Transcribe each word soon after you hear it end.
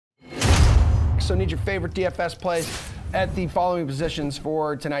bucks. So need your favorite DFS plays at the following positions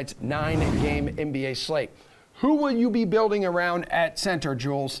for tonight's 9-game NBA slate. Who will you be building around at center,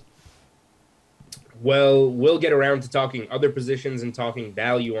 Jules? Well, we'll get around to talking other positions and talking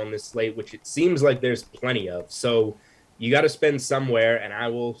value on this slate, which it seems like there's plenty of. So you got to spend somewhere, and I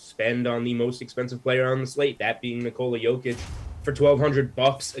will spend on the most expensive player on the slate, that being Nikola Jokic, for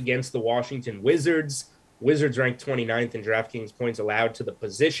 $1,200 against the Washington Wizards. Wizards ranked 29th in DraftKings points allowed to the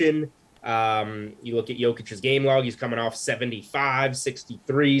position. You look at Jokic's game log, he's coming off 75,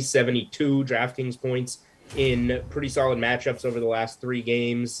 63, 72 DraftKings points in pretty solid matchups over the last 3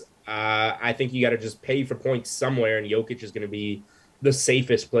 games. I think you got to just pay for points somewhere, and Jokic is going to be the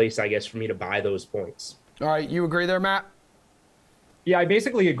safest place, I guess, for me to buy those points. All right, you agree there, Matt? Yeah, I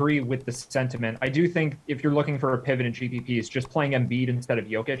basically agree with the sentiment. I do think if you're looking for a pivot in GPPs, just playing Embiid instead of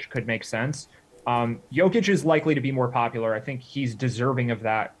Jokic could make sense. Jokic is likely to be more popular. I think he's deserving of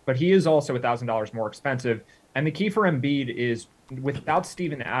that, but he is also $1,000 more expensive. And the key for Embiid is without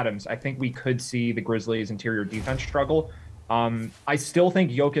Steven Adams, I think we could see the Grizzlies' interior defense struggle. I still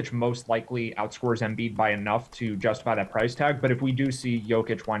think Jokic most likely outscores Embiid by enough to justify that price tag. But if we do see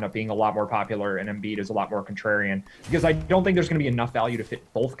Jokic wind up being a lot more popular and Embiid is a lot more contrarian, because I don't think there's going to be enough value to fit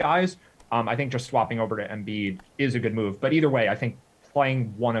both guys, I think just swapping over to Embiid is a good move. But either way, I think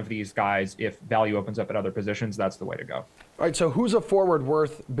playing one of these guys, if value opens up at other positions, that's the way to go. All right, so who's a forward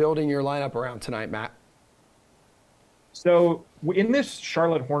worth building your lineup around tonight, Matt? So in this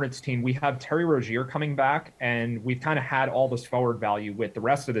Charlotte Hornets team, we have Terry Rozier coming back, and we've kind of had all this forward value with the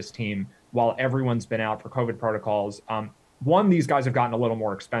rest of this team while everyone's been out for COVID protocols. These guys have gotten a little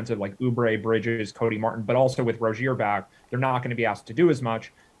more expensive, like Oubre, Bridges, Cody Martin, but also with Rozier back, they're not going to be asked to do as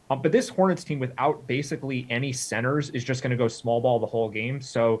much. But this Hornets team without basically any centers is just going to go small ball the whole game.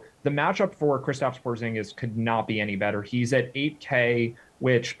 So the matchup for Kristaps Porzingis could not be any better. He's at 8K,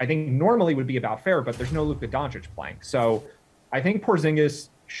 which I think normally would be about fair, but there's no Luka Doncic playing. So I think Porzingis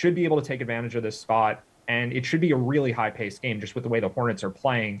should be able to take advantage of this spot, and it should be a really high-paced game just with the way the Hornets are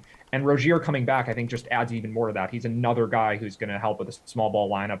playing. And Rozier coming back, I think, just adds even more to that. He's another guy who's going to help with a small ball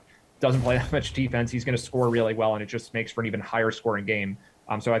lineup. Doesn't play that much defense. He's going to score really well, and it just makes for an even higher scoring game.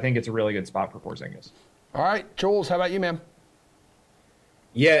 So I think it's a really good spot for Porzingis. All right, Jules, how about you, man?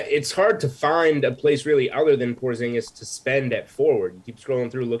 Yeah, it's hard to find a place really other than Porzingis to spend at forward. You keep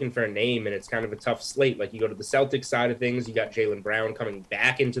scrolling through looking for a name, and it's kind of a tough slate. Like, you go to the Celtics side of things, you got Jaylen Brown coming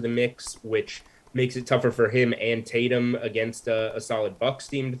back into the mix, which makes it tougher for him and Tatum against a solid Bucks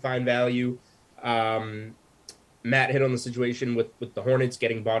team to find value. Matt hit on the situation with the Hornets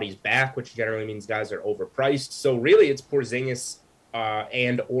getting bodies back, which generally means guys are overpriced. So really it's Porzingis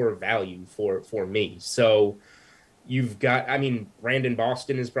and or value for me. So you've got, Brandon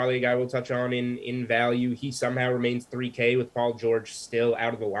Boston is probably a guy we'll touch on in value. He somehow remains 3K with Paul George still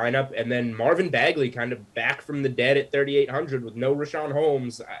out of the lineup. And then Marvin Bagley kind of back from the dead at 3,800 with no Rashawn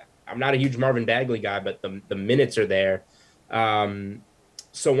Holmes. I'm not a huge Marvin Bagley guy, but the minutes are there.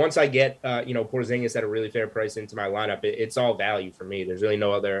 So once I get, Porzingis at a really fair price into my lineup, it's all value for me. There's really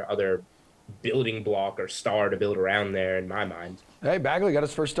no other building block or star to build around there in my mind. Hey, Bagley got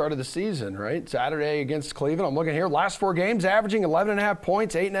his first start of the season, right? Saturday against Cleveland. I'm looking here. Last 4 games, averaging 11.5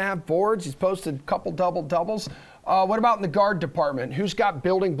 points, 8.5 boards. He's posted a couple double-doubles. What about in the guard department? Who's got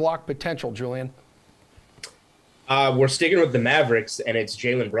building block potential, Julian? We're sticking with the Mavericks, and it's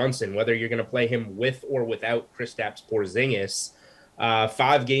Jalen Brunson, whether you're going to play him with or without Kristaps Porzingis.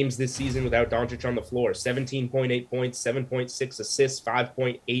 5 games this season without Doncic on the floor, 17.8 points, 7.6 assists,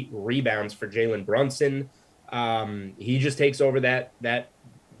 5.8 rebounds for Jalen Brunson. He just takes over that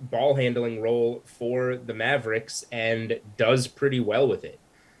ball handling role for the Mavericks and does pretty well with it.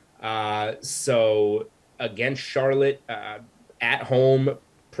 So against Charlotte, at home,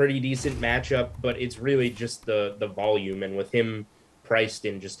 pretty decent matchup, but it's really just the volume. And with him priced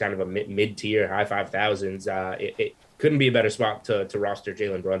in just kind of a mid-tier, high 5,000s, it couldn't be a better spot to roster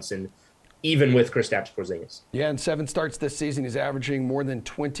Jalen Brunson, even with Kristaps Porzingis. Yeah, in 7 starts this season, he's averaging more than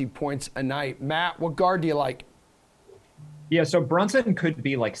 20 points a night. Matt, what guard do you like? Yeah, so Brunson could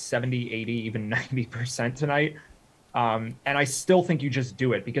be like 70, 80, even 90% tonight. And I still think you just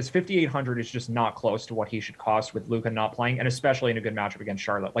do it because 5,800 is just not close to what he should cost with Luka not playing, and especially in a good matchup against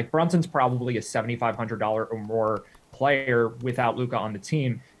Charlotte. Like, Brunson's probably a $7,500 or more player without Luka on the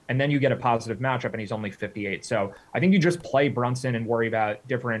team. And then you get a positive matchup and he's only 58. So I think you just play Brunson and worry about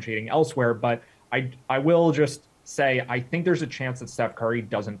differentiating elsewhere. But I will just say, I think there's a chance that Steph Curry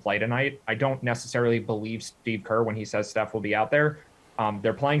doesn't play tonight. I don't necessarily believe Steve Kerr when he says Steph will be out there.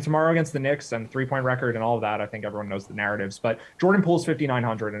 They're playing tomorrow against the Knicks and 3-point record and all of that. I think everyone knows the narratives. But Jordan Poole's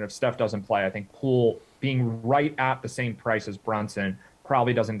 5,900. And if Steph doesn't play, I think Poole being right at the same price as Brunson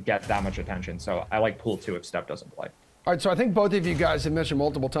probably doesn't get that much attention. So I like Poole too if Steph doesn't play. All right, so I think both of you guys have mentioned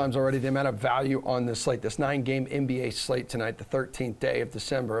multiple times already the amount of value on this slate, this 9-game NBA slate tonight, the 13th day of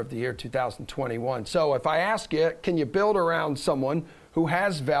December of the year 2021. So if I ask you, can you build around someone who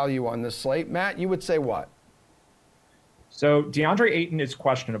has value on this slate? Matt, you would say what? So DeAndre Ayton is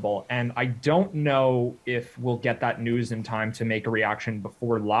questionable, and I don't know if we'll get that news in time to make a reaction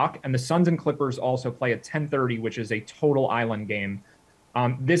before lock. And the Suns and Clippers also play at 10:30, which is a total island game.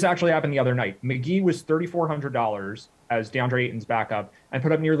 This actually happened the other night. McGee was $3,400 as DeAndre Ayton's backup and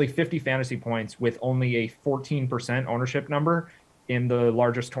put up nearly 50 fantasy points with only a 14% ownership number in the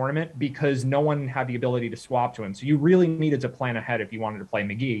largest tournament because no one had the ability to swap to him. So you really needed to plan ahead if you wanted to play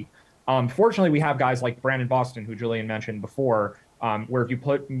McGee. Fortunately, we have guys like Brandon Boston, who Julian mentioned before, where if you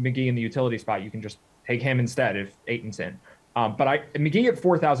put McGee in the utility spot, you can just take him instead if Ayton's in. But McGee at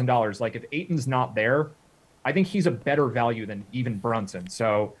 $4,000, like if Ayton's not there, I think he's a better value than even Brunson.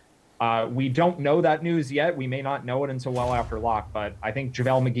 So we don't know that news yet. We may not know it until well after lock, but I think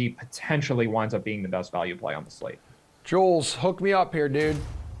JaVale McGee potentially winds up being the best value play on the slate. Jules, hook me up here, dude.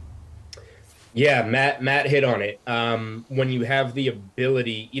 Yeah, Matt hit on it. When you have the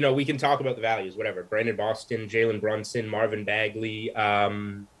ability, we can talk about the values, whatever. Brandon Boston, Jalen Brunson, Marvin Bagley,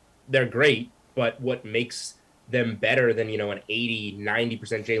 they're great, but what makes them better than, an 80, 90%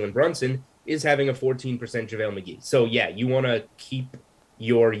 Jalen Brunson is having a 14% JaVale McGee. So, yeah, you want to keep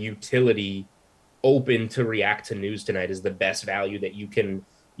your utility open to react to news tonight is the best value that you can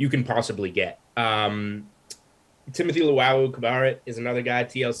possibly get. Timothy Luwawu-Cabarrot is another guy,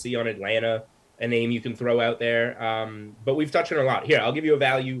 TLC on Atlanta, a name you can throw out there. But we've touched on a lot. Here, I'll give you a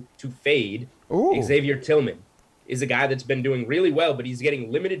value to fade. Ooh. Xavier Tillman is a guy that's been doing really well, but he's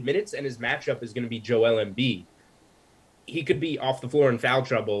getting limited minutes, and his matchup is going to be Joel Embiid. He could be off the floor in foul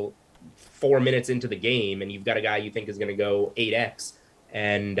trouble 4 minutes into the game, and you've got a guy you think is going to go 8x,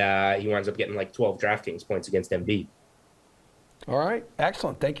 and he winds up getting like 12 DraftKings points against Embiid. All right.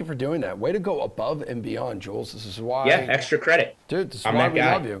 Excellent. Thank you for doing that. Way to go above and beyond, Jules. This is why. Yeah, extra credit. Dude, this is why we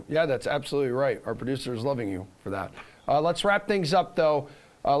love you. Yeah, that's absolutely right. Our producer is loving you for that. Let's wrap things up, though.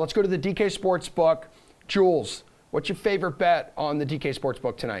 Let's go to the DK Sportsbook. Jules, what's your favorite bet on the DK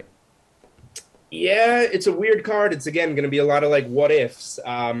Sportsbook tonight? Yeah, it's a weird card. It's, again, going to be a lot of, what ifs.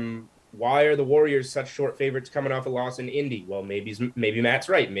 Why are the Warriors such short favorites coming off a loss in Indy? Well, maybe Matt's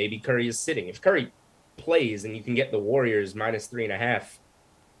right. Maybe Curry is sitting. If Curry plays and you can get the Warriors -3.5,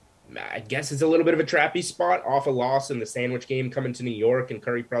 I guess it's a little bit of a trappy spot off a loss in the sandwich game coming to New York, and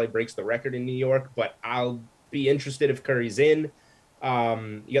Curry probably breaks the record in New York, but I'll be interested if Curry's in.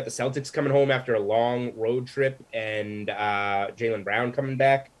 You got the Celtics coming home after a long road trip, and Jaylen Brown coming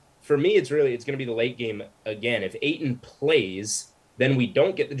back. For me, it's going to be the late game again. If Ayton plays, then we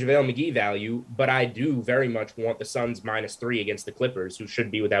don't get the JaVale McGee value, but I do very much want the Suns -3 against the Clippers, who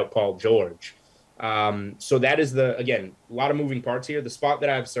should be without Paul George. So that is again, a lot of moving parts here. The spot that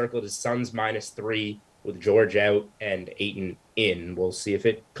I've circled is Suns -3 with George out and Ayton in. We'll see if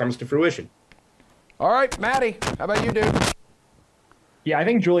it comes to fruition. All right, Matty, how about you, dude? Yeah, I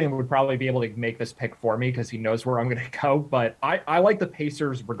think Julian would probably be able to make this pick for me because he knows where I'm going to go. But I like the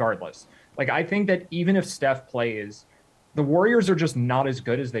Pacers regardless. I think that even if Steph plays, the Warriors are just not as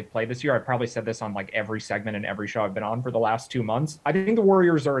good as they've played this year. I've probably said this on every segment and every show I've been on for the last 2 months. I think the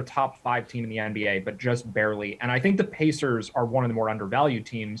Warriors are a top 5 team in the NBA, but just barely. And I think the Pacers are one of the more undervalued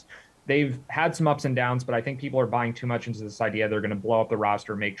teams. They've had some ups and downs, but I think people are buying too much into this idea they're going to blow up the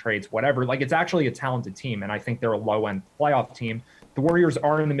roster, make trades, whatever. It's actually a talented team, and I think they're a low-end playoff team. The Warriors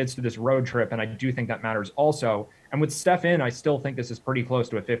are in the midst of this road trip, and I do think that matters also. And with Steph in, I still think this is pretty close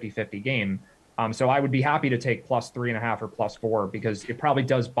to a 50-50 game. So I would be happy to take +3.5 or +4 because it probably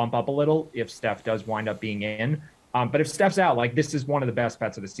does bump up a little if Steph does wind up being in. But if Steph's out, this is one of the best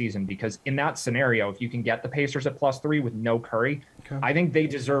bets of the season because in that scenario, if you can get the Pacers at +3 with no Curry, okay, I think they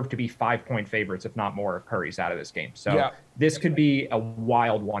deserve to be 5-point favorites, if not more, if Curry's out of this game. So This could be a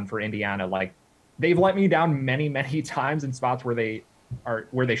wild one for Indiana. They've let me down many, many times in spots where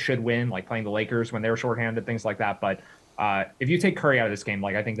they should win, playing the Lakers when they're shorthanded, things like that. But if you take Curry out of this game,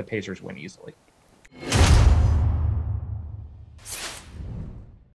 I think the Pacers win easily.